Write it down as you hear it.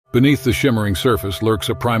Beneath the shimmering surface lurks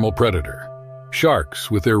a primal predator.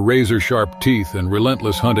 Sharks, with their razor-sharp teeth and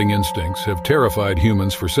relentless hunting instincts, have terrified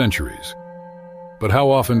humans for centuries. But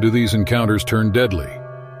how often do these encounters turn deadly?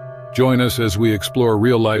 Join us as we explore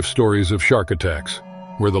real-life stories of shark attacks,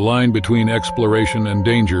 where the line between exploration and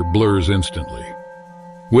danger blurs instantly.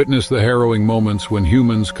 Witness the harrowing moments when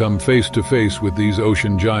humans come face to face with these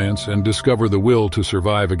ocean giants and discover the will to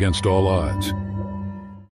survive against all odds.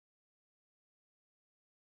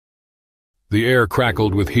 The air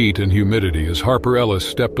crackled with heat and humidity as Harper Ellis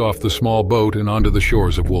stepped off the small boat and onto the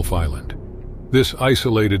shores of Wolf Island. This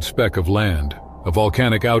isolated speck of land, a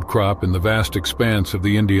volcanic outcrop in the vast expanse of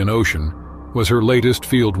the Indian Ocean, was her latest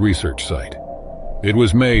field research site. It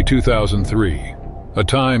was May 2003, a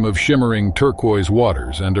time of shimmering turquoise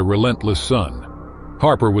waters and a relentless sun.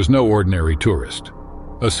 Harper was no ordinary tourist.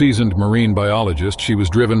 A seasoned marine biologist, she was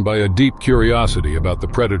driven by a deep curiosity about the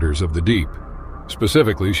predators of the deep.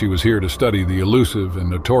 Specifically, she was here to study the elusive and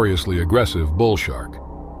notoriously aggressive bull shark.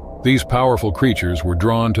 These powerful creatures were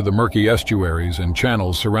drawn to the murky estuaries and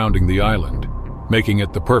channels surrounding the island, making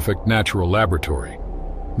it the perfect natural laboratory.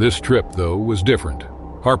 This trip, though, was different.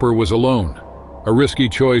 Harper was alone, a risky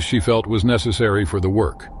choice she felt was necessary for the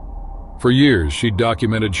work. For years, she'd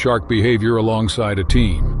documented shark behavior alongside a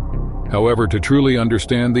team. However, to truly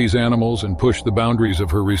understand these animals and push the boundaries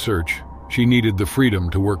of her research, she needed the freedom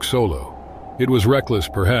to work solo. It was reckless,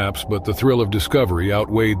 perhaps, but the thrill of discovery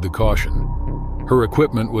outweighed the caution. Her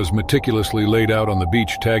equipment was meticulously laid out on the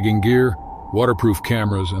beach: tagging gear, waterproof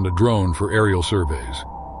cameras, and a drone for aerial surveys.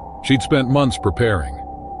 She'd spent months preparing,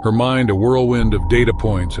 her mind a whirlwind of data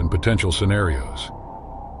points and potential scenarios.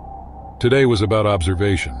 Today was about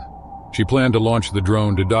observation. She planned to launch the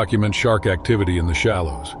drone to document shark activity in the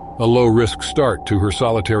shallows, a low-risk start to her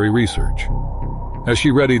solitary research. As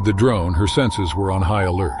she readied the drone, her senses were on high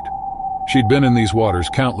alert. She'd been in these waters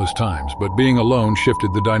countless times, but being alone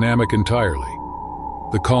shifted the dynamic entirely.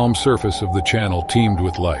 The calm surface of the channel teemed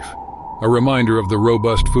with life, a reminder of the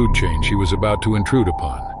robust food chain she was about to intrude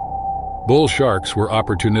upon. Bull sharks were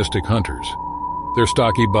opportunistic hunters, their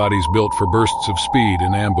stocky bodies built for bursts of speed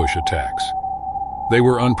and ambush attacks. They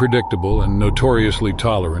were unpredictable and notoriously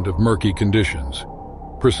tolerant of murky conditions,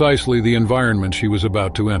 precisely the environment she was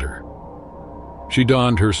about to enter. She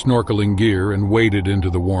donned her snorkeling gear and waded into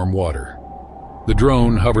the warm water. The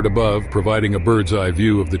drone hovered above, providing a bird's-eye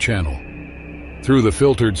view of the channel. Through the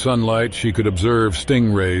filtered sunlight, she could observe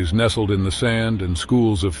stingrays nestled in the sand and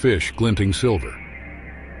schools of fish glinting silver.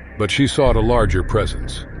 But she sought a larger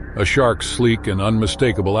presence, a shark's sleek and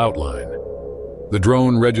unmistakable outline. The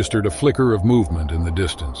drone registered a flicker of movement in the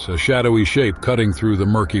distance, a shadowy shape cutting through the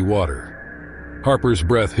murky water. Harper's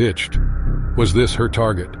breath hitched. Was this her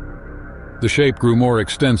target? The shape grew more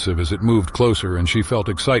extensive as it moved closer, and she felt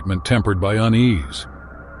excitement tempered by unease.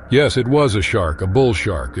 Yes, it was a shark, a bull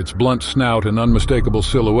shark, its blunt snout and unmistakable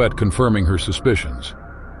silhouette confirming her suspicions.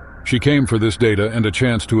 She came for this data and a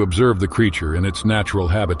chance to observe the creature in its natural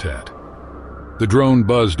habitat. The drone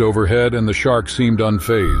buzzed overhead, and the shark seemed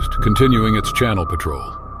unfazed, continuing its channel patrol.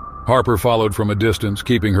 Harper followed from a distance,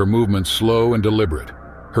 keeping her movements slow and deliberate,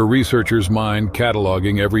 her researcher's mind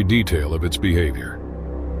cataloging every detail of its behavior.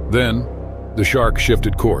 Then, the shark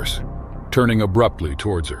shifted course, turning abruptly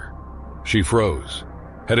towards her. She froze.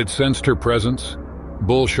 Had it sensed her presence?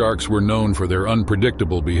 Bull sharks were known for their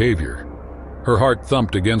unpredictable behavior. Her heart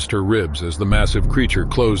thumped against her ribs as the massive creature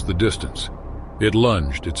closed the distance. It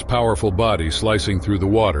lunged, its powerful body slicing through the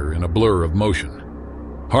water in a blur of motion.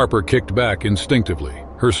 Harper kicked back instinctively,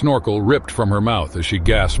 her snorkel ripped from her mouth as she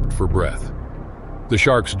gasped for breath. The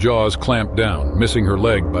shark's jaws clamped down, missing her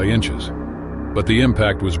leg by inches. But the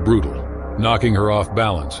impact was brutal, knocking her off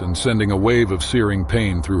balance and sending a wave of searing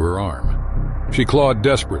pain through her arm. She clawed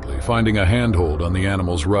desperately, finding a handhold on the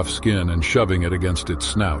animal's rough skin and shoving it against its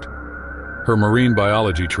snout. Her marine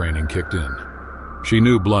biology training kicked in. She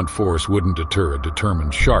knew blunt force wouldn't deter a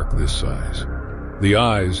determined shark this size. The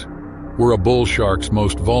eyes were a bull shark's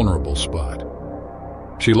most vulnerable spot.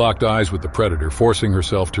 She locked eyes with the predator, forcing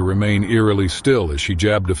herself to remain eerily still as she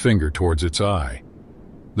jabbed a finger towards its eye.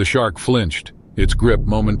 The shark flinched, its grip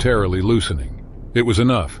momentarily loosening. It was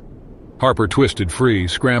enough. Harper twisted free,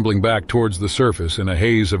 scrambling back towards the surface in a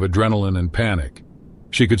haze of adrenaline and panic.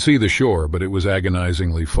 She could see the shore, but it was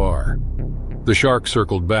agonizingly far. The shark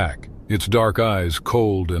circled back, its dark eyes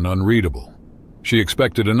cold and unreadable. She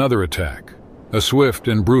expected another attack, a swift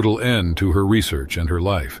and brutal end to her research and her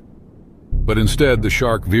life. But instead, the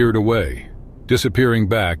shark veered away, disappearing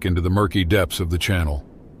back into the murky depths of the channel.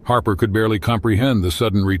 Harper could barely comprehend the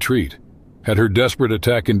sudden retreat. Had her desperate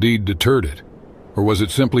attack indeed deterred it, or was it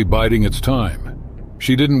simply biding its time?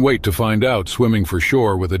 She didn't wait to find out, swimming for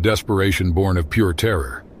shore with a desperation born of pure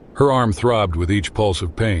terror. Her arm throbbed with each pulse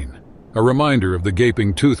of pain, a reminder of the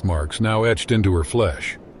gaping tooth marks now etched into her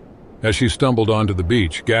flesh. As she stumbled onto the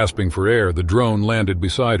beach, gasping for air, the drone landed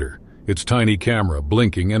beside her, its tiny camera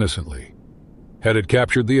blinking innocently. Had it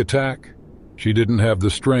captured the attack? She didn't have the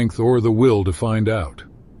strength or the will to find out.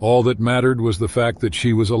 All that mattered was the fact that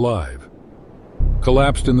she was alive.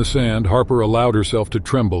 Collapsed in the sand, Harper allowed herself to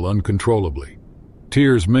tremble uncontrollably.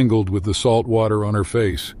 Tears mingled with the salt water on her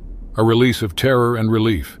face, a release of terror and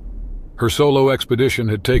relief. Her solo expedition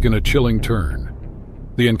had taken a chilling turn.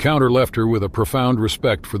 The encounter left her with a profound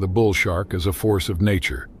respect for the bull shark as a force of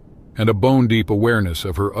nature, and a bone-deep awareness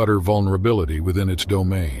of her utter vulnerability within its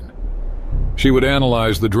domain. She would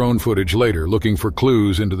analyze the drone footage later, looking for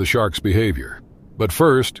clues into the shark's behavior. But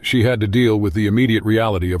first, she had to deal with the immediate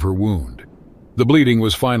reality of her wound. The bleeding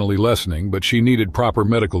was finally lessening, but she needed proper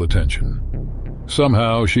medical attention.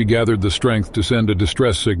 Somehow, she gathered the strength to send a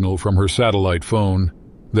distress signal from her satellite phone,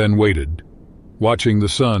 then waited, watching the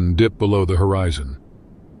sun dip below the horizon.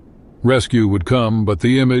 Rescue would come, but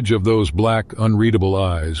the image of those black, unreadable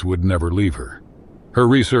eyes would never leave her. Her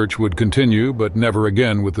research would continue, but never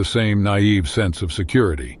again with the same naive sense of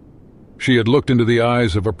security. She had looked into the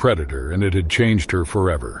eyes of a predator, and it had changed her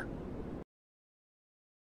forever.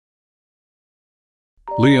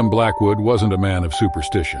 Liam Blackwood wasn't a man of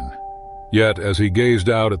superstition. Yet, as he gazed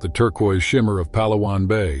out at the turquoise shimmer of Palawan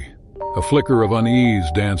Bay, a flicker of unease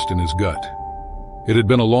danced in his gut. It had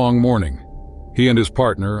been a long morning. He and his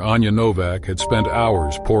partner, Anya Novak, had spent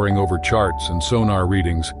hours poring over charts and sonar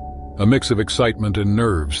readings, a mix of excitement and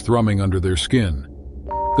nerves thrumming under their skin.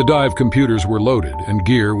 The dive computers were loaded and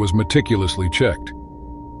gear was meticulously checked.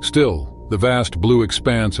 Still, the vast blue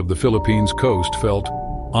expanse of the Philippines coast felt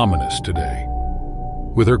ominous today.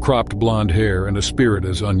 With her cropped blonde hair and a spirit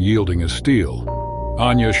as unyielding as steel,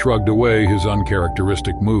 Anya shrugged away his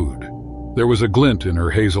uncharacteristic mood. There was a glint in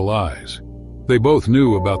her hazel eyes. They both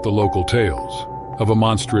knew about the local tales of a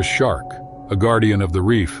monstrous shark, a guardian of the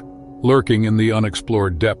reef, lurking in the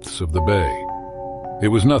unexplored depths of the bay. It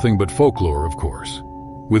was nothing but folklore, of course.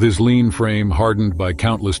 With his lean frame hardened by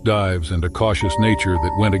countless dives and a cautious nature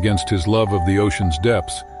that went against his love of the ocean's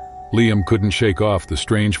depths, Liam couldn't shake off the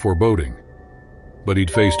strange foreboding. But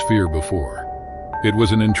he'd faced fear before. It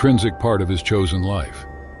was an intrinsic part of his chosen life.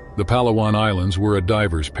 The Palawan Islands were a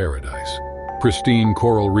diver's paradise. Pristine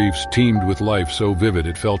coral reefs teemed with life so vivid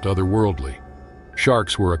it felt otherworldly.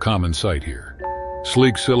 Sharks were a common sight here.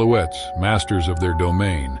 Sleek silhouettes, masters of their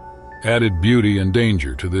domain, added beauty and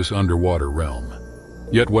danger to this underwater realm.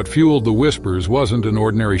 Yet what fueled the whispers wasn't an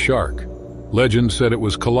ordinary shark. Legend said it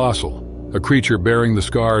was colossal, a creature bearing the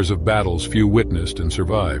scars of battles few witnessed and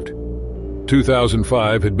survived.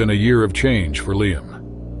 2005 had been a year of change for Liam.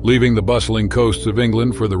 Leaving the bustling coasts of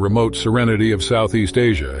England for the remote serenity of Southeast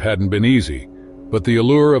Asia hadn't been easy, but the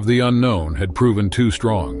allure of the unknown had proven too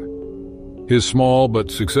strong. His small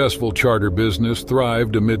but successful charter business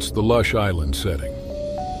thrived amidst the lush island setting.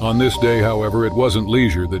 On this day, however, it wasn't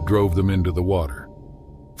leisure that drove them into the water.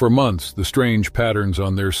 For months, the strange patterns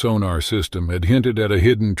on their sonar system had hinted at a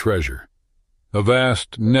hidden treasure. A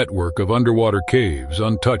vast network of underwater caves,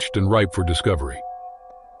 untouched and ripe for discovery.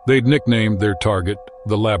 They'd nicknamed their target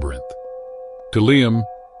the Labyrinth. To Liam,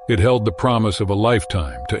 it held the promise of a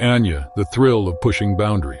lifetime, to Anya, the thrill of pushing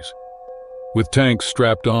boundaries. With tanks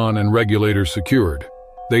strapped on and regulators secured,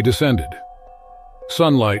 they descended.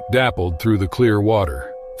 Sunlight dappled through the clear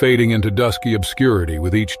water, fading into dusky obscurity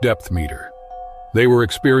with each depth meter. They were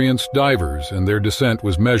experienced divers, and their descent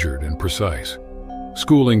was measured and precise.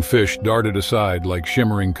 Schooling fish darted aside like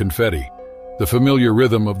shimmering confetti, the familiar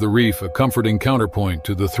rhythm of the reef a comforting counterpoint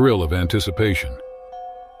to the thrill of anticipation.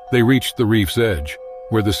 They reached the reef's edge,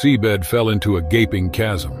 where the seabed fell into a gaping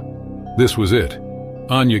chasm. This was it.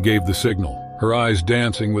 Anya gave the signal, her eyes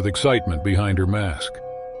dancing with excitement behind her mask.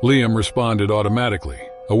 Liam responded automatically,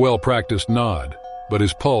 a well-practiced nod, but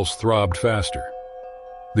his pulse throbbed faster.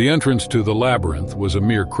 The entrance to the labyrinth was a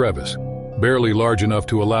mere crevice, barely large enough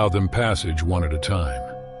to allow them passage one at a time.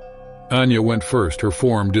 Anya went first, her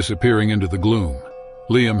form disappearing into the gloom.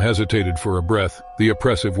 Liam hesitated for a breath, the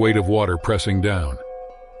oppressive weight of water pressing down.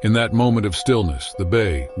 In that moment of stillness, the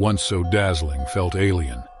bay, once so dazzling, felt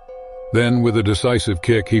alien. Then, with a decisive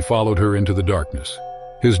kick, he followed her into the darkness.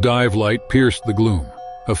 His dive light pierced the gloom,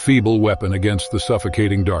 a feeble weapon against the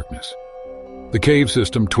suffocating darkness. The cave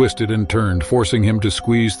system twisted and turned, forcing him to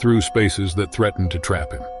squeeze through spaces that threatened to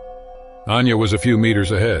trap him. Anya was a few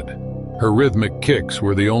meters ahead. Her rhythmic kicks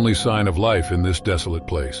were the only sign of life in this desolate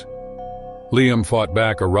place. Liam fought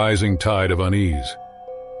back a rising tide of unease.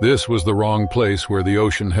 This was the wrong place where the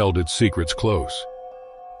ocean held its secrets close.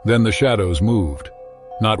 Then the shadows moved.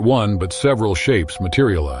 Not one, but several shapes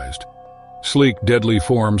materialized. Sleek, deadly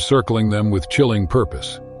forms circling them with chilling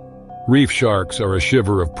purpose. Reef sharks are a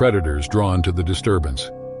shiver of predators drawn to the disturbance.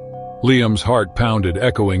 Liam's heart pounded,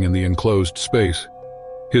 echoing in the enclosed space.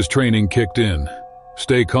 His training kicked in.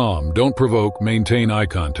 Stay calm, don't provoke, maintain eye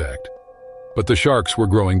contact. But the sharks were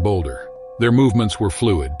growing bolder. Their movements were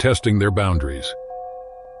fluid, testing their boundaries.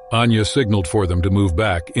 Anya signaled for them to move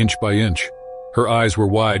back, inch by inch. Her eyes were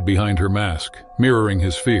wide behind her mask, mirroring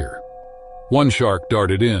his fear. One shark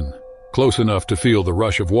darted in, close enough to feel the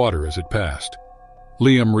rush of water as it passed.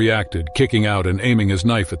 Liam reacted, kicking out and aiming his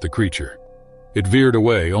knife at the creature. It veered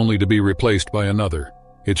away, only to be replaced by another,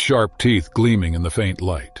 its sharp teeth gleaming in the faint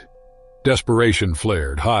light. Desperation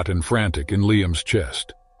flared, hot and frantic, in Liam's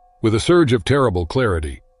chest. With a surge of terrible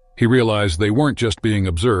clarity, he realized they weren't just being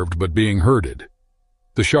observed but being herded.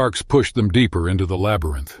 The sharks pushed them deeper into the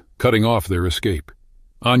labyrinth, cutting off their escape.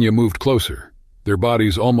 Anya moved closer, their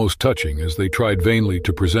bodies almost touching as they tried vainly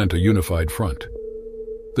to present a unified front.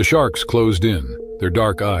 The sharks closed in, their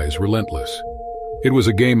dark eyes relentless. It was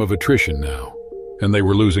a game of attrition now, and they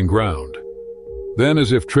were losing ground. Then,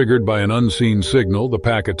 as if triggered by an unseen signal, the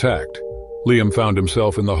pack attacked. Liam found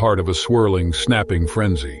himself in the heart of a swirling, snapping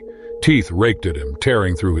frenzy. Teeth raked at him,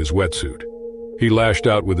 tearing through his wetsuit. He lashed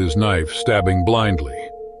out with his knife, stabbing blindly,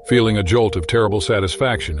 feeling a jolt of terrible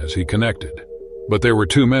satisfaction as he connected. But there were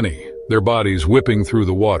too many, their bodies whipping through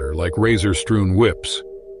the water like razor-strewn whips.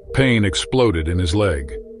 Pain exploded in his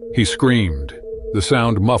leg. He screamed, the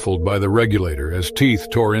sound muffled by the regulator as teeth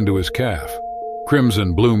tore into his calf.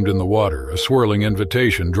 Crimson bloomed in the water, a swirling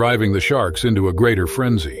invitation driving the sharks into a greater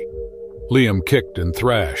frenzy. Liam kicked and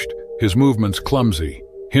thrashed, his movements clumsy,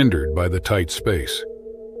 hindered by the tight space.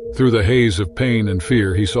 Through the haze of pain and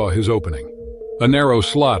fear, he saw his opening. A narrow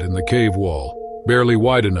slot in the cave wall, barely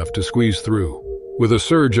wide enough to squeeze through. With a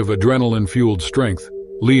surge of adrenaline-fueled strength,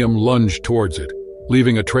 Liam lunged towards it,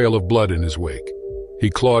 leaving a trail of blood in his wake. He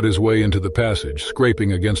clawed his way into the passage,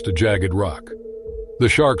 scraping against a jagged rock. The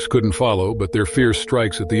sharks couldn't follow, but their fierce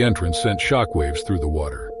strikes at the entrance sent shockwaves through the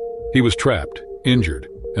water. He was trapped, injured,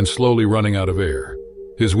 and slowly running out of air.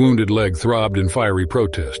 His wounded leg throbbed in fiery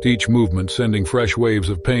protest, each movement sending fresh waves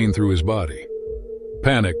of pain through his body.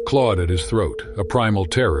 Panic clawed at his throat, a primal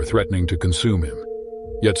terror threatening to consume him.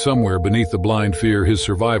 Yet somewhere beneath the blind fear, his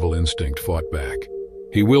survival instinct fought back.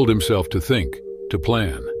 He willed himself to think, to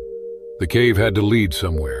plan. The cave had to lead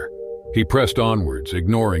somewhere. He pressed onwards,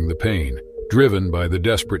 ignoring the pain, driven by the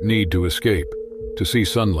desperate need to escape, to see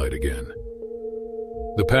sunlight again.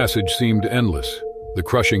 The passage seemed endless, the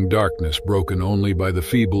crushing darkness broken only by the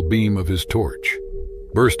feeble beam of his torch.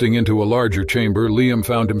 Bursting into a larger chamber, Liam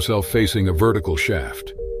found himself facing a vertical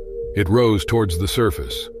shaft. It rose towards the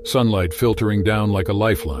surface, sunlight filtering down like a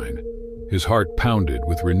lifeline. His heart pounded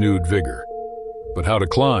with renewed vigor. But how to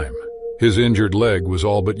climb? His injured leg was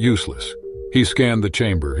all but useless. He scanned the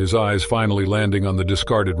chamber, his eyes finally landing on the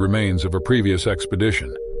discarded remains of a previous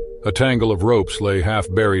expedition. A tangle of ropes lay half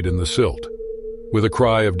buried in the silt. With a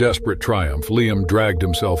cry of desperate triumph, Liam dragged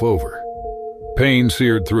himself over. Pain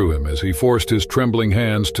seared through him as he forced his trembling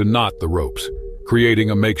hands to knot the ropes,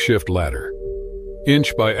 creating a makeshift ladder.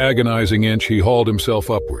 Inch by agonizing inch, he hauled himself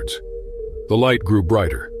upwards. The light grew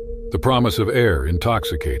brighter, the promise of air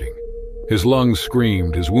intoxicating. His lungs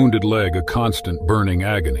screamed, his wounded leg a constant burning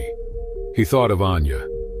agony. He thought of Anya,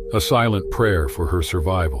 a silent prayer for her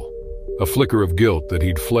survival, a flicker of guilt that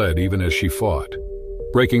he'd fled even as she fought.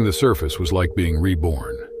 Breaking the surface was like being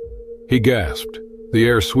reborn. He gasped, the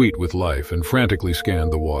air sweet with life, and frantically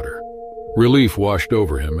scanned the water. Relief washed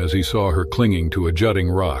over him as he saw her clinging to a jutting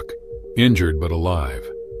rock, injured but alive.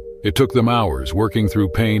 It took them hours, working through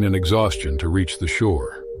pain and exhaustion, to reach the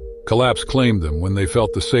shore. Collapse claimed them when they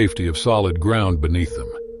felt the safety of solid ground beneath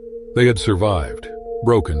them. They had survived,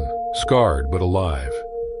 broken, scarred but alive.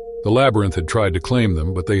 The labyrinth had tried to claim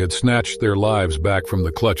them, but they had snatched their lives back from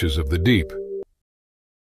the clutches of the deep.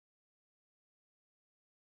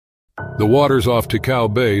 The waters off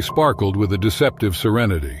Tikau Bay sparkled with a deceptive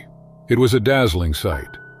serenity. It was a dazzling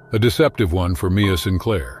sight, a deceptive one for Mia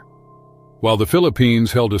Sinclair. While the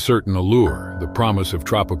Philippines held a certain allure, the promise of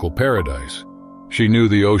tropical paradise, she knew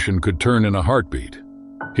the ocean could turn in a heartbeat.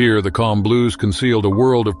 Here, the calm blues concealed a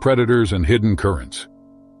world of predators and hidden currents.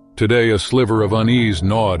 Today, a sliver of unease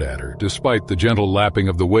gnawed at her, despite the gentle lapping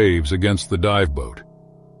of the waves against the dive boat.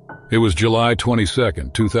 It was July 22,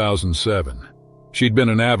 2007. She'd been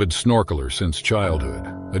an avid snorkeler since childhood,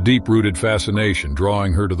 a deep-rooted fascination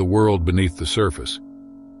drawing her to the world beneath the surface.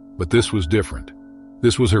 But this was different.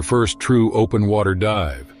 This was her first true open-water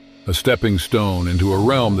dive, a stepping stone into a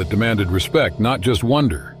realm that demanded respect, not just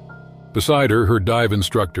wonder. Beside her, her dive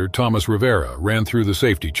instructor, Thomas Rivera, ran through the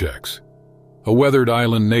safety checks. A weathered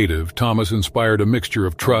island native, Thomas inspired a mixture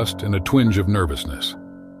of trust and a twinge of nervousness.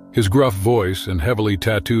 His gruff voice and heavily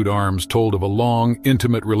tattooed arms told of a long,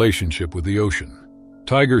 intimate relationship with the ocean.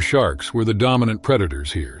 Tiger sharks were the dominant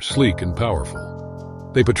predators here, sleek and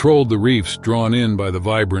powerful. They patrolled the reefs drawn in by the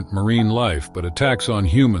vibrant marine life, but attacks on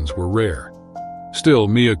humans were rare. Still,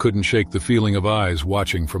 Mia couldn't shake the feeling of eyes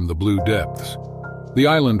watching from the blue depths. The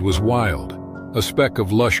island was wild, a speck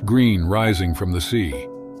of lush green rising from the sea.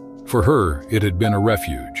 For her, it had been a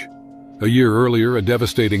refuge. A year earlier, a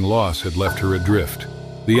devastating loss had left her adrift,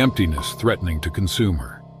 the emptiness threatening to consume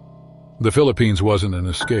her. The Philippines wasn't an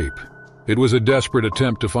escape. It was a desperate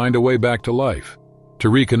attempt to find a way back to life, to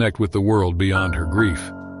reconnect with the world beyond her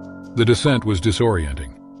grief. The descent was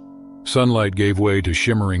disorienting. Sunlight gave way to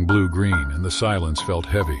shimmering blue-green, and the silence felt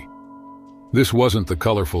heavy. This wasn't the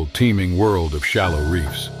colorful, teeming world of shallow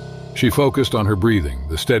reefs. She focused on her breathing,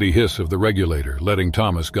 the steady hiss of the regulator, letting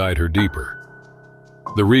Thomas guide her deeper.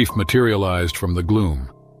 The reef materialized from the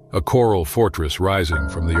gloom, a coral fortress rising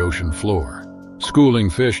from the ocean floor. Schooling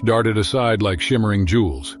fish darted aside like shimmering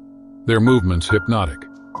jewels, their movements hypnotic.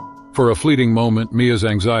 For a fleeting moment, Mia's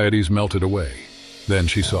anxieties melted away. Then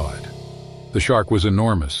she saw it. The shark was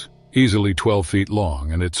enormous, easily 12 feet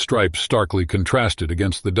long, and its stripes starkly contrasted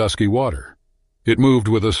against the dusky water. It moved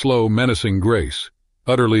with a slow, menacing grace,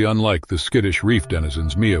 utterly unlike the skittish reef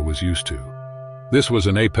denizens Mia was used to. This was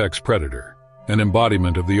an apex predator, an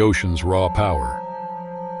embodiment of the ocean's raw power.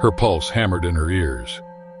 Her pulse hammered in her ears.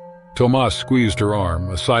 Tomas squeezed her arm,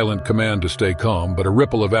 a silent command to stay calm, but a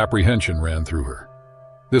ripple of apprehension ran through her.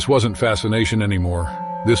 This wasn't fascination anymore.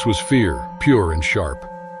 This was fear, pure and sharp.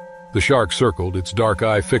 The shark circled, its dark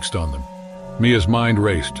eye fixed on them. Mia's mind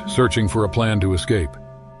raced, searching for a plan to escape.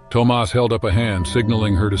 Tomas held up a hand,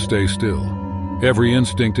 signaling her to stay still. Every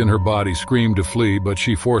instinct in her body screamed to flee, but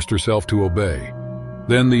she forced herself to obey.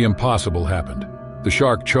 Then the impossible happened. The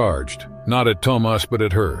shark charged, not at Tomas but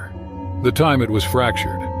at her. The time it was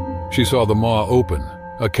fractured. She saw the maw open,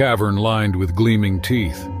 a cavern lined with gleaming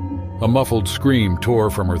teeth. A muffled scream tore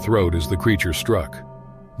from her throat as the creature struck.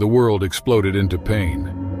 The world exploded into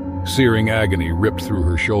pain. Searing agony ripped through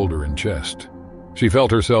her shoulder and chest. She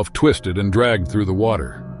felt herself twisted and dragged through the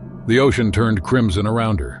water. The ocean turned crimson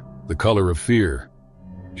around her, the color of fear.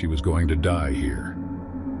 She was going to die here.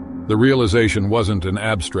 The realization wasn't an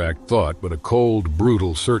abstract thought, but a cold,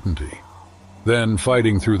 brutal certainty. Then,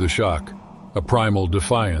 fighting through the shock, a primal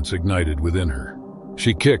defiance ignited within her.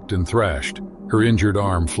 She kicked and thrashed, her injured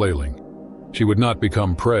arm flailing. She would not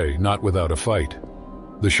become prey, not without a fight.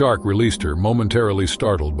 The shark released her, momentarily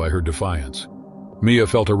startled by her defiance. Mia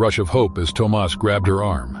felt a rush of hope as Tomas grabbed her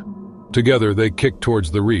arm. Together they kicked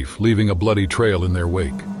towards the reef, leaving a bloody trail in their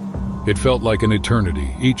wake. It felt like an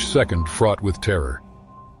eternity, each second fraught with terror.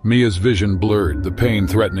 Mia's vision blurred, the pain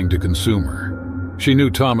threatening to consume her. She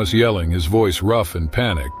knew Thomas yelling, his voice rough and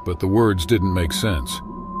panicked, but the words didn't make sense.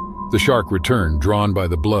 The shark returned, drawn by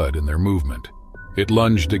the blood in their movement. It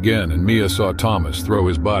lunged again, and Mia saw Thomas throw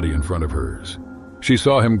his body in front of hers. She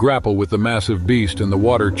saw him grapple with the massive beast, and the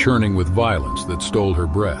water churning with violence that stole her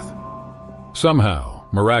breath. Somehow,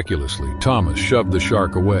 miraculously, Thomas shoved the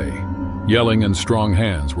shark away. Yelling and strong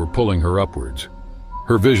hands were pulling her upwards.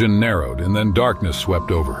 Her vision narrowed, and then darkness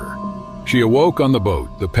swept over her. She awoke on the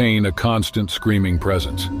boat, the pain a constant screaming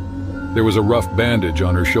presence. There was a rough bandage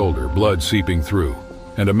on her shoulder, blood seeping through,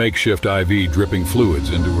 and a makeshift IV dripping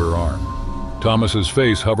fluids into her arm. Thomas's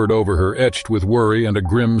face hovered over her, etched with worry and a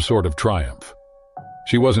grim sort of triumph.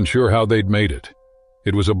 She wasn't sure how they'd made it.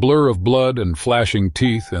 It was a blur of blood and flashing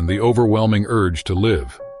teeth and the overwhelming urge to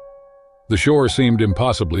live. The shore seemed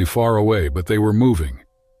impossibly far away, but they were moving,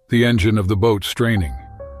 the engine of the boat straining.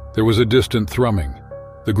 There was a distant thrumming,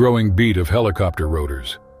 the growing beat of helicopter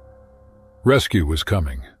rotors. Rescue was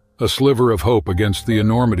coming, a sliver of hope against the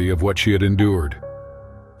enormity of what she had endured.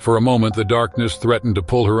 For a moment the darkness threatened to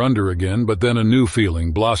pull her under again, but then a new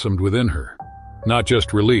feeling blossomed within her. Not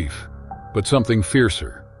just relief, but something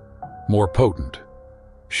fiercer, more potent.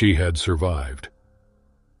 She had survived.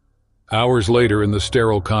 Hours later, in the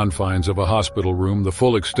sterile confines of a hospital room, the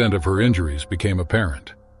full extent of her injuries became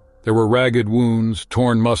apparent. There were ragged wounds,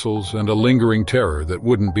 torn muscles, and a lingering terror that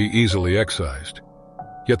wouldn't be easily excised.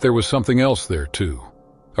 Yet there was something else there, too,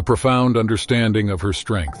 a profound understanding of her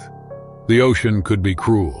strength. The ocean could be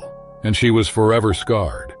cruel, and she was forever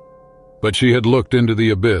scarred. But she had looked into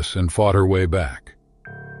the abyss and fought her way back.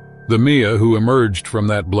 The Mia who emerged from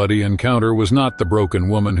that bloody encounter was not the broken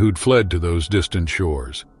woman who'd fled to those distant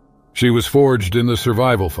shores. She was forged in the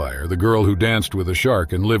survival fire, the girl who danced with a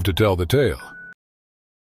shark and lived to tell the tale.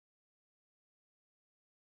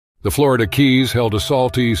 The Florida Keys held a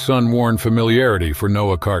salty, sun-worn familiarity for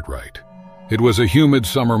Noah Cartwright. It was a humid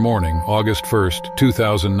summer morning, August 1st,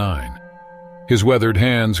 2009. His weathered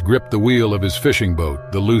hands gripped the wheel of his fishing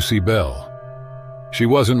boat, the Lucy Belle. She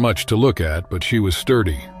wasn't much to look at, but she was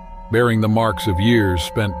sturdy, bearing the marks of years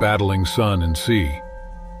spent battling sun and sea.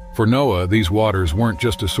 For Noah, these waters weren't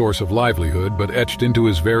just a source of livelihood, but etched into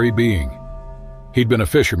his very being. He'd been a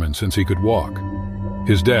fisherman since he could walk.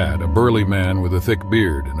 His dad, a burly man with a thick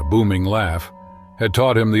beard and a booming laugh, had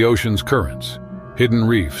taught him the ocean's currents, hidden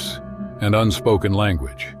reefs, and unspoken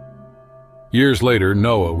language. Years later,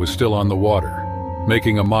 Noah was still on the water,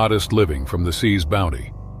 making a modest living from the sea's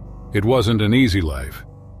bounty. It wasn't an easy life,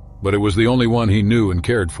 but it was the only one he knew and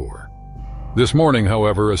cared for. This morning,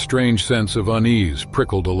 however, a strange sense of unease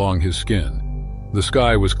prickled along his skin. The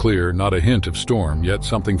sky was clear, not a hint of storm, yet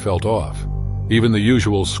something felt off. Even the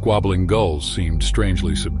usual squabbling gulls seemed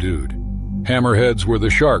strangely subdued. Hammerheads were the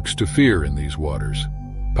sharks to fear in these waters.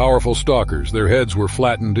 Powerful stalkers, their heads were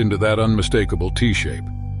flattened into that unmistakable T-shape.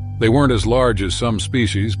 They weren't as large as some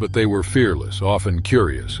species, but they were fearless, often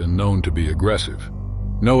curious, and known to be aggressive.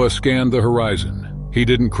 Noah scanned the horizon. He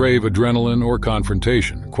didn't crave adrenaline or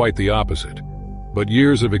confrontation, quite the opposite. But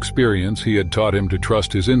years of experience had taught him to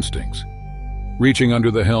trust his instincts. Reaching under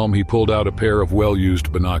the helm, he pulled out a pair of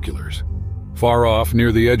well-used binoculars. Far off,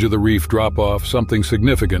 near the edge of the reef drop-off, something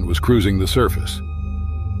significant was cruising the surface.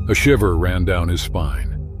 A shiver ran down his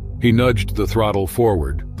spine. He nudged the throttle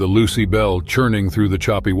forward, the Lucy Belle churning through the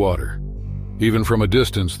choppy water. Even from a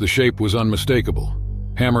distance, the shape was unmistakable.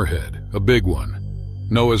 Hammerhead, a big one.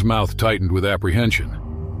 Noah's mouth tightened with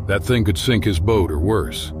apprehension. That thing could sink his boat or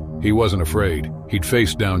worse. He wasn't afraid. He'd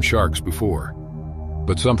faced down sharks before.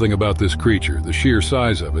 But something about this creature, the sheer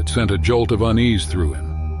size of it, sent a jolt of unease through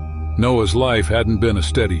him. Noah's life hadn't been a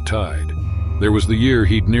steady tide. There was the year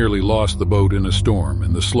he'd nearly lost the boat in a storm,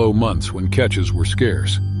 and the slow months when catches were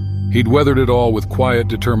scarce. He'd weathered it all with quiet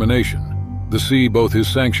determination, the sea both his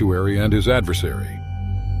sanctuary and his adversary.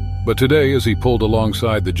 But today, as he pulled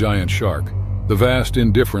alongside the giant shark, the vast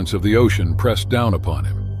indifference of the ocean pressed down upon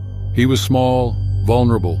him. He was small,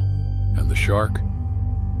 vulnerable, and the shark?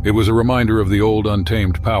 It was a reminder of the old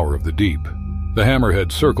untamed power of the deep. The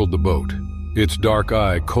hammerhead circled the boat, its dark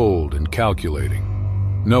eye cold and calculating.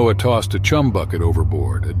 Noah tossed a chum bucket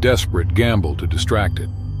overboard, a desperate gamble to distract it.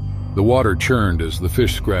 The water churned as the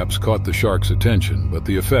fish scraps caught the shark's attention, but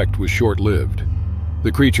the effect was short-lived.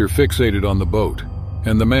 The creature fixated on the boat,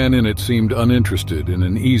 and the man in it seemed uninterested in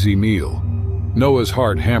an easy meal. Noah's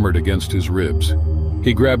heart hammered against his ribs.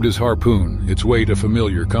 He grabbed his harpoon, its weight a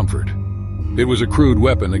familiar comfort. It was a crude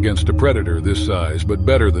weapon against a predator this size, but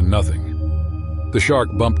better than nothing. The shark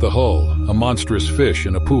bumped the hull, a monstrous fish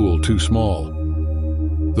in a pool too small.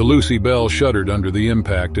 The Lucy Belle shuddered under the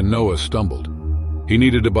impact and Noah stumbled. He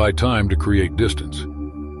needed to buy time to create distance.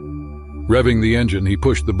 Revving the engine, he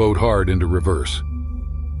pushed the boat hard into reverse.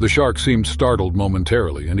 The shark seemed startled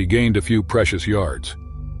momentarily, and he gained a few precious yards.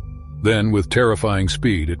 Then, with terrifying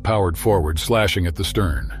speed, it powered forward, slashing at the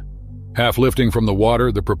stern. Half lifting from the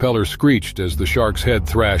water, the propeller screeched as the shark's head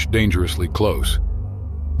thrashed dangerously close.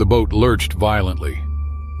 The boat lurched violently.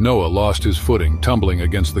 Noah lost his footing, tumbling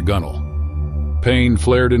against the gunwale. Pain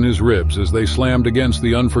flared in his ribs as they slammed against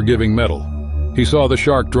the unforgiving metal. He saw the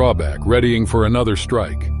shark draw back, readying for another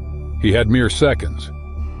strike. He had mere seconds.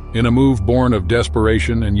 In a move born of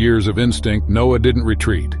desperation and years of instinct, Noah didn't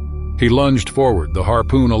retreat. He lunged forward, the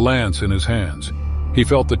harpoon a lance in his hands. He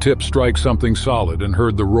felt the tip strike something solid and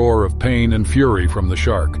heard the roar of pain and fury from the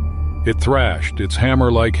shark. It thrashed, its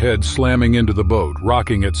hammer-like head slamming into the boat,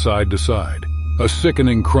 rocking it side to side. A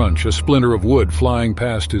sickening crunch, a splinter of wood flying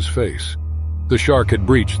past his face. The shark had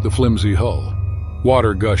breached the flimsy hull.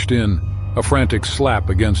 Water gushed in, a frantic slap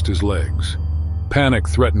against his legs. Panic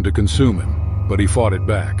threatened to consume him, but he fought it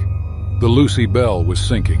back. The Lucy Belle was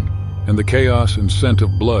sinking, and the chaos and scent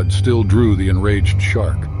of blood still drew the enraged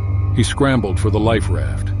shark. He scrambled for the life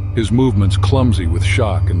raft, his movements clumsy with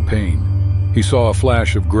shock and pain. He saw a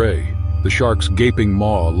flash of gray, the shark's gaping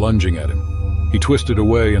maw lunging at him. He twisted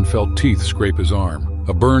away and felt teeth scrape his arm,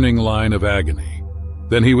 a burning line of agony.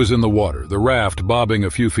 Then he was in the water, the raft bobbing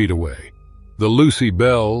a few feet away. The Lucy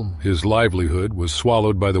Belle, his livelihood, was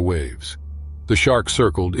swallowed by the waves. The shark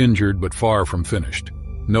circled, injured but far from finished.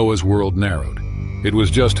 Noah's world narrowed. It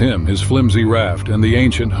was just him, his flimsy raft, and the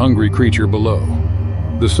ancient, hungry creature below.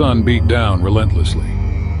 The sun beat down relentlessly.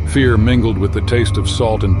 Fear mingled with the taste of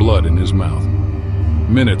salt and blood in his mouth.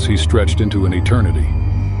 Minutes he stretched into an eternity.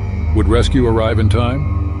 Would rescue arrive in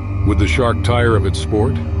time? Would the shark tire of its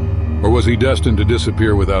sport? Or was he destined to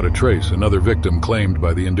disappear without a trace, another victim claimed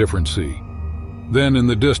by the indifferent sea? Then, in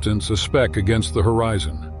the distance, a speck against the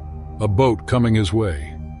horizon. a boat coming his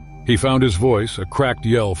way. He found his voice, a cracked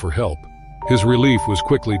yell for help. His relief was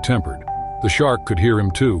quickly tempered. The shark could hear him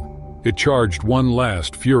too. It charged one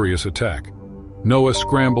last furious attack. Noah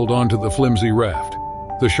scrambled onto the flimsy raft.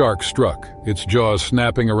 The shark struck, its jaws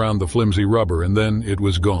snapping around the flimsy rubber, and then it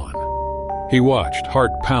was gone. He watched,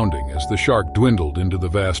 heart pounding, as the shark dwindled into the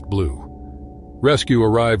vast blue. Rescue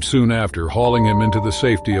arrived soon after, hauling him into the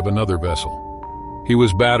safety of another vessel. He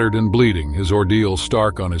was battered and bleeding, his ordeal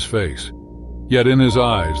stark on his face. Yet in his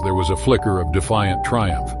eyes there was a flicker of defiant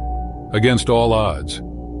triumph. Against all odds,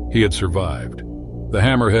 he had survived. The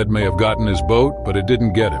hammerhead may have gotten his boat, but it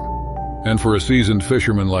didn't get him. And for a seasoned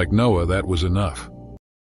fisherman like Noah, that was enough.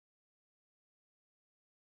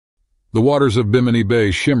 The waters of Bimini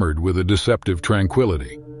Bay shimmered with a deceptive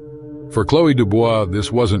tranquility. For Chloe Dubois,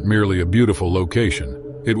 this wasn't merely a beautiful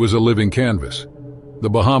location. It was a living canvas. The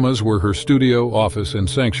Bahamas were her studio, office, and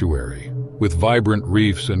sanctuary, with vibrant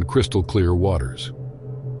reefs and crystal-clear waters.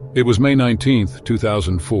 It was May 19,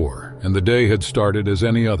 2004, and the day had started as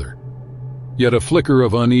any other. Yet a flicker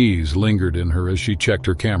of unease lingered in her as she checked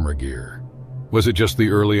her camera gear. Was it just the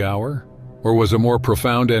early hour? Or was a more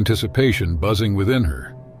profound anticipation buzzing within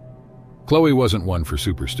her? Chloe wasn't one for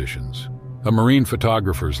superstitions. A marine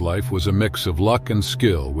photographer's life was a mix of luck and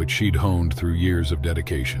skill which she'd honed through years of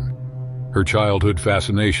dedication. Her childhood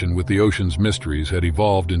fascination with the ocean's mysteries had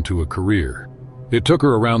evolved into a career. It took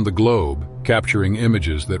her around the globe, capturing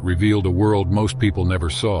images that revealed a world most people never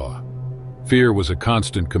saw. Fear was a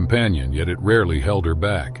constant companion, yet it rarely held her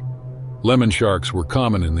back. Lemon sharks were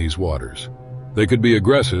common in these waters. They could be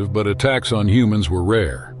aggressive, but attacks on humans were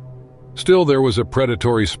rare. Still, there was a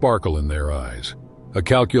predatory sparkle in their eyes, a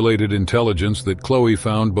calculated intelligence that Chloe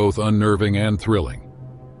found both unnerving and thrilling.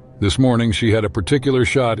 This morning she had a particular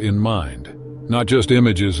shot in mind, not just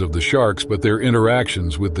images of the sharks but their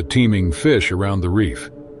interactions with the teeming fish around the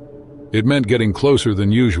reef. It meant getting closer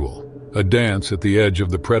than usual, a dance at the edge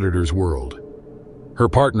of the predator's world. Her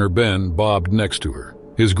partner Ben bobbed next to her,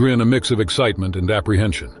 his grin a mix of excitement and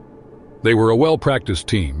apprehension. They were a well-practiced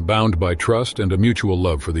team, bound by trust and a mutual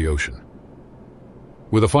love for the ocean.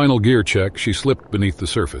 With a final gear check, she slipped beneath the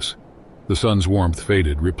surface. The sun's warmth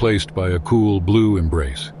faded, replaced by a cool blue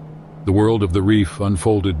embrace. The world of the reef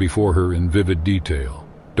unfolded before her in vivid detail.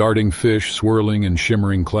 Darting fish swirling in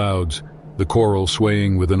shimmering clouds, the coral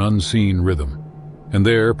swaying with an unseen rhythm. And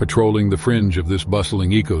there, patrolling the fringe of this bustling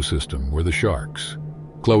ecosystem, were the sharks.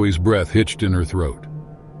 Chloe's breath hitched in her throat.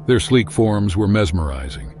 Their sleek forms were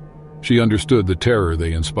mesmerizing. She understood the terror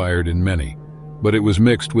they inspired in many, but it was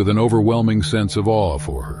mixed with an overwhelming sense of awe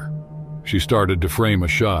for her. She started to frame a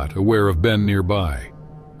shot, aware of Ben nearby.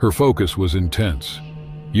 Her focus was intense.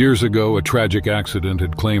 Years ago, a tragic accident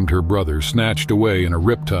had claimed her brother, snatched away in a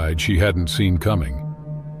riptide she hadn't seen coming.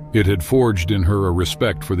 It had forged in her a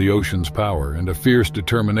respect for the ocean's power and a fierce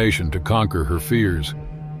determination to conquer her fears.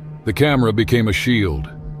 The camera became a shield,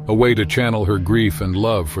 a way to channel her grief and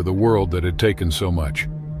love for the world that had taken so much.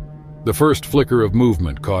 The first flicker of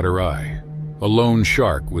movement caught her eye. A lone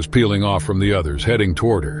shark was peeling off from the others, heading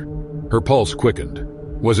toward her. Her pulse quickened.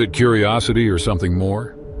 Was it curiosity or something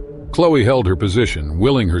more? Chloe held her position,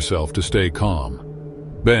 willing herself to stay calm.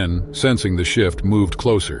 Ben, sensing the shift, moved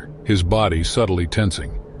closer, his body subtly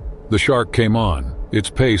tensing. The shark came on, its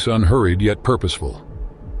pace unhurried yet purposeful.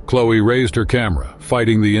 Chloe raised her camera,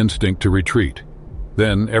 fighting the instinct to retreat.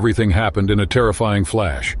 Then everything happened in a terrifying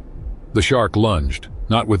flash. The shark lunged,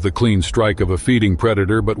 not with the clean strike of a feeding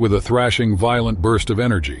predator, but with a thrashing, violent burst of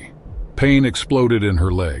energy. Pain exploded in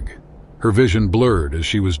her leg. Her vision blurred as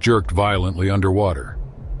she was jerked violently underwater.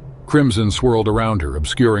 Crimson swirled around her,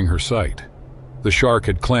 obscuring her sight. The shark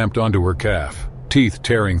had clamped onto her calf, teeth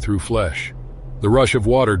tearing through flesh. The rush of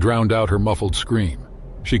water drowned out her muffled scream.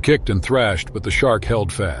 She kicked and thrashed, but the shark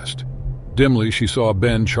held fast. Dimly, she saw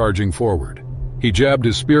Ben charging forward. He jabbed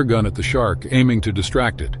his spear gun at the shark, aiming to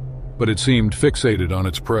distract it, but it seemed fixated on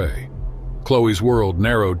its prey. Chloe's world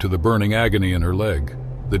narrowed to the burning agony in her leg,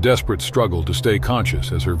 the desperate struggle to stay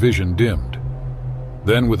conscious as her vision dimmed.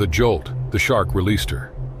 Then, with a jolt, the shark released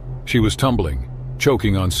her. She was tumbling,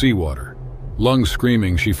 choking on seawater. Lungs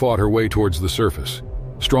screaming, she fought her way towards the surface.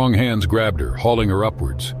 Strong hands grabbed her, hauling her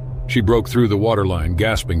upwards. She broke through the waterline,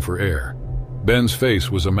 gasping for air. Ben's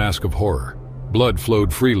face was a mask of horror. Blood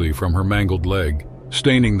flowed freely from her mangled leg,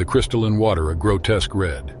 staining the crystalline water a grotesque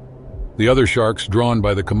red. The other sharks, drawn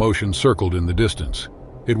by the commotion, circled in the distance.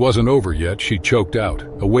 It wasn't over yet, she choked out,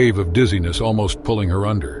 a wave of dizziness almost pulling her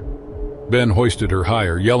under. Ben hoisted her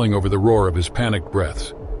higher, yelling over the roar of his panicked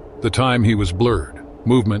breaths. The time he was blurred.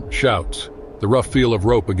 Movement, shouts, the rough feel of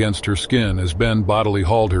rope against her skin as Ben bodily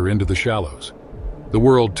hauled her into the shallows. The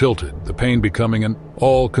world tilted, the pain becoming an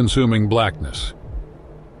all-consuming blackness.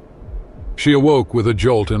 She awoke with a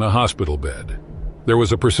jolt in a hospital bed. There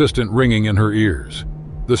was a persistent ringing in her ears,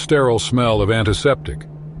 the sterile smell of antiseptic,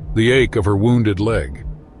 the ache of her wounded leg.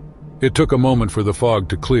 It took a moment for the fog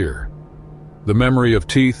to clear. The memory of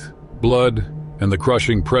teeth, blood, and the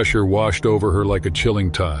crushing pressure washed over her like a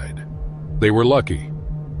chilling tide. They were lucky.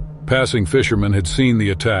 Passing fishermen had seen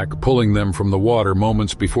the attack, pulling them from the water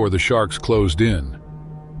moments before the sharks closed in.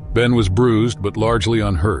 Ben was bruised but largely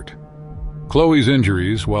unhurt. Chloe's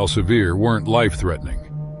injuries, while severe, weren't life-threatening.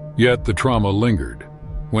 Yet the trauma lingered.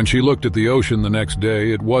 When she looked at the ocean the next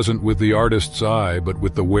day, it wasn't with the artist's eye but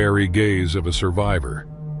with the wary gaze of a survivor.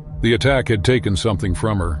 The attack had taken something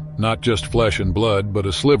from her, not just flesh and blood, but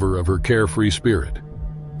a sliver of her carefree spirit.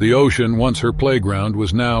 The ocean, once her playground,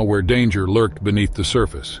 was now where danger lurked beneath the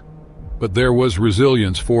surface. But there was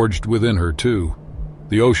resilience forged within her, too.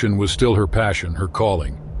 The ocean was still her passion, her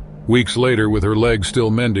calling. Weeks later, with her leg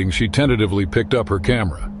still mending, she tentatively picked up her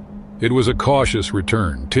camera. It was a cautious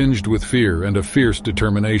return, tinged with fear and a fierce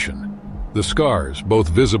determination. The scars, both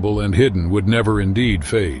visible and hidden, would never indeed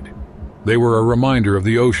fade. They were a reminder of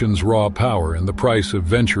the ocean's raw power and the price of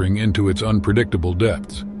venturing into its unpredictable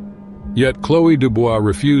depths. Yet Chloe Dubois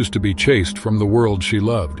refused to be chased from the world she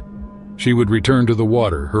loved. She would return to the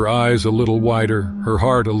water, her eyes a little wider, her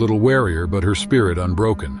heart a little warier, but her spirit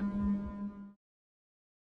unbroken.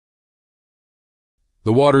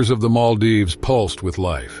 The waters of the Maldives pulsed with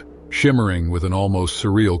life, shimmering with an almost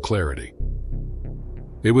surreal clarity.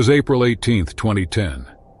 It was April 18, 2010,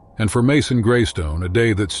 and for Mason Greystone, a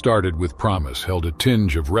day that started with promise held a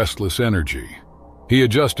tinge of restless energy. He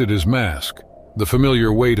adjusted his mask, the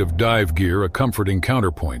familiar weight of dive gear a comforting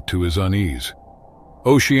counterpoint to his unease.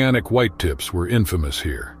 Oceanic whitetips were infamous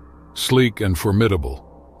here. Sleek and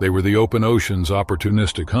formidable, they were the open ocean's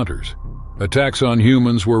opportunistic hunters. Attacks on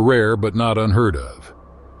humans were rare but not unheard of.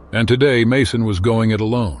 And today Mason was going it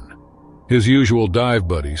alone. His usual dive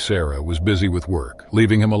buddy, Sarah, was busy with work,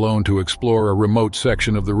 leaving him alone to explore a remote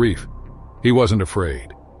section of the reef. He wasn't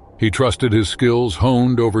afraid. He trusted his skills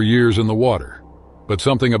honed over years in the water. But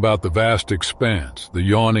something about the vast expanse, the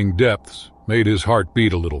yawning depths, made his heart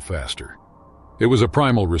beat a little faster. It was a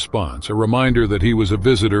primal response, a reminder that he was a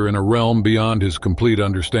visitor in a realm beyond his complete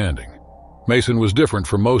understanding. Mason was different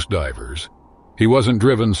from most divers. He wasn't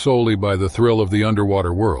driven solely by the thrill of the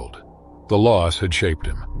underwater world. The loss had shaped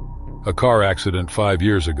him. A car accident 5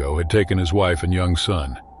 years ago had taken his wife and young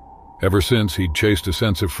son. Ever since, he'd chased a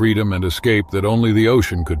sense of freedom and escape that only the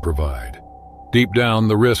ocean could provide. Deep down,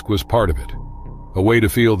 the risk was part of it. A way to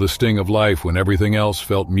feel the sting of life when everything else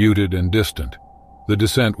felt muted and distant. The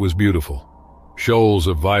descent was beautiful. Shoals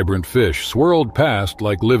of vibrant fish swirled past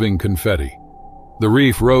like living confetti. The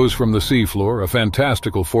reef rose from the seafloor, a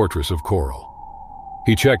fantastical fortress of coral.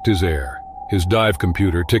 He checked his air, his dive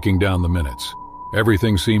computer ticking down the minutes.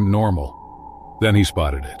 Everything seemed normal. Then he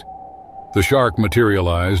spotted it. The shark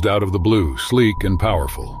materialized out of the blue, sleek and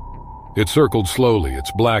powerful. It circled slowly,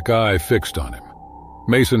 its black eye fixed on him.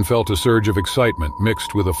 Mason felt a surge of excitement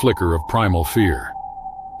mixed with a flicker of primal fear.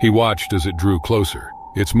 He watched as it drew closer,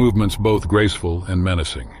 its movements both graceful and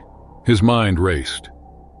menacing. His mind raced.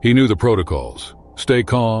 He knew the protocols. Stay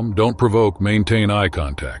calm, don't provoke, maintain eye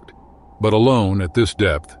contact. But alone, at this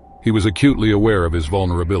depth, he was acutely aware of his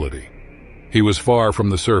vulnerability. He was far from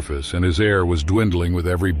the surface, and his air was dwindling with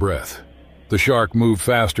every breath. The shark moved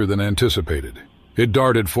faster than anticipated. It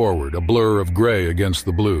darted forward, a blur of gray against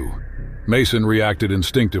the blue. Mason reacted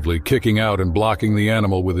instinctively, kicking out and blocking the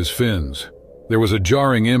animal with his fins. There was a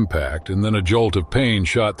jarring impact, and then a jolt of pain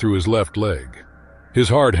shot through his left leg. His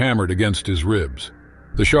heart hammered against his ribs.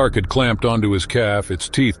 The shark had clamped onto his calf, its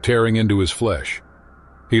teeth tearing into his flesh.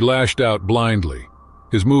 He lashed out blindly,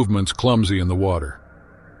 his movements clumsy in the water.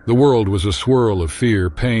 The world was a swirl of fear,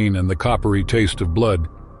 pain, and the coppery taste of blood.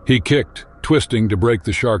 He kicked, twisting to break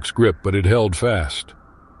the shark's grip, but it held fast.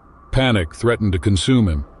 Panic threatened to consume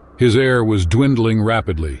him. His air was dwindling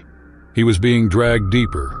rapidly. He was being dragged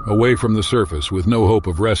deeper, away from the surface, with no hope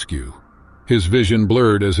of rescue. His vision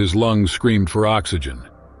blurred as his lungs screamed for oxygen.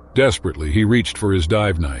 Desperately, he reached for his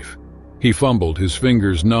dive knife. He fumbled, his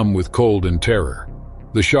fingers numb with cold and terror.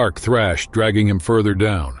 The shark thrashed, dragging him further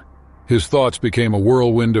down. His thoughts became a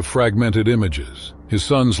whirlwind of fragmented images. His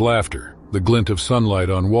son's laughter, the glint of sunlight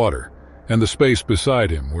on water, and the space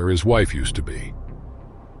beside him where his wife used to be.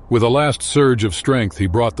 With a last surge of strength, he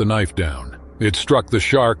brought the knife down. It struck the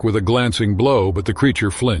shark with a glancing blow, but the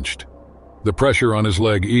creature flinched. The pressure on his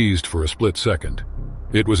leg eased for a split second.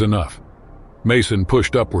 It was enough. Mason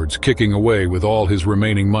pushed upwards, kicking away with all his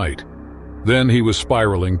remaining might. Then he was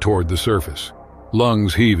spiraling toward the surface.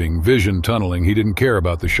 Lungs heaving, vision tunneling, he didn't care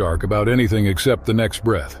about the shark, about anything except the next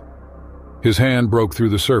breath. His hand broke through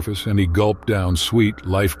the surface and he gulped down sweet,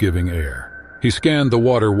 life-giving air. He scanned the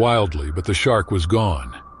water wildly, but the shark was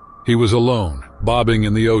gone. He was alone, bobbing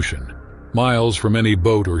in the ocean, miles from any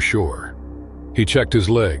boat or shore. He checked his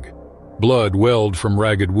leg. Blood welled from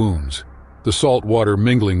ragged wounds, the salt water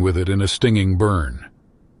mingling with it in a stinging burn.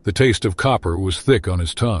 The taste of copper was thick on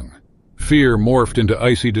his tongue. Fear morphed into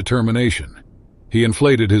icy determination. He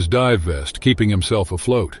inflated his dive vest, keeping himself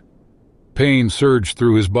afloat. Pain surged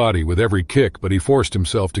through his body with every kick, but he forced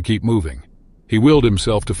himself to keep moving. He willed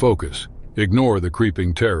himself to focus, ignore the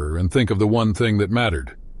creeping terror, and think of the one thing that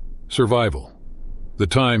mattered: survival. The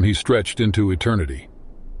time he stretched into eternity.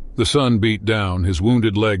 The sun beat down, his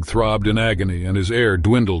wounded leg throbbed in agony, and his air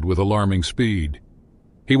dwindled with alarming speed.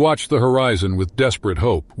 He watched the horizon with desperate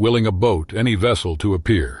hope, willing a boat, any vessel, to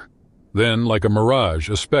appear. Then, like a mirage,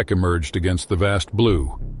 a speck emerged against the vast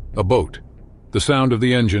blue. A boat. The sound of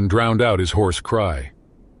the engine drowned out his hoarse cry.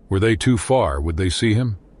 Were they too far? Would they see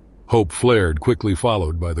him? Hope flared, quickly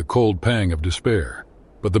followed by the cold pang of despair.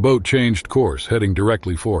 But the boat changed course, heading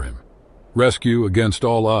directly for him. Rescue, against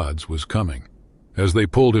all odds, was coming. As they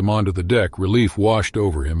pulled him onto the deck, relief washed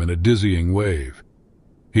over him in a dizzying wave.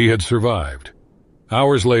 He had survived.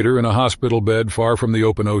 Hours later, in a hospital bed far from the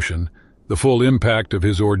open ocean, the full impact of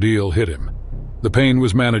his ordeal hit him. The pain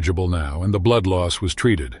was manageable now, and the blood loss was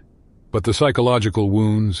treated. But the psychological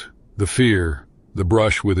wounds, the fear, the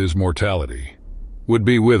brush with his mortality, would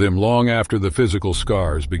be with him long after the physical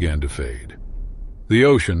scars began to fade. The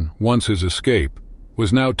ocean, once his escape,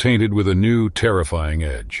 was now tainted with a new, terrifying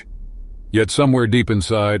edge. Yet somewhere deep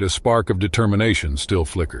inside, a spark of determination still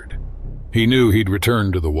flickered. He knew he'd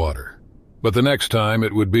return to the water, but the next time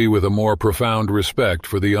it would be with a more profound respect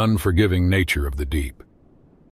for the unforgiving nature of the deep.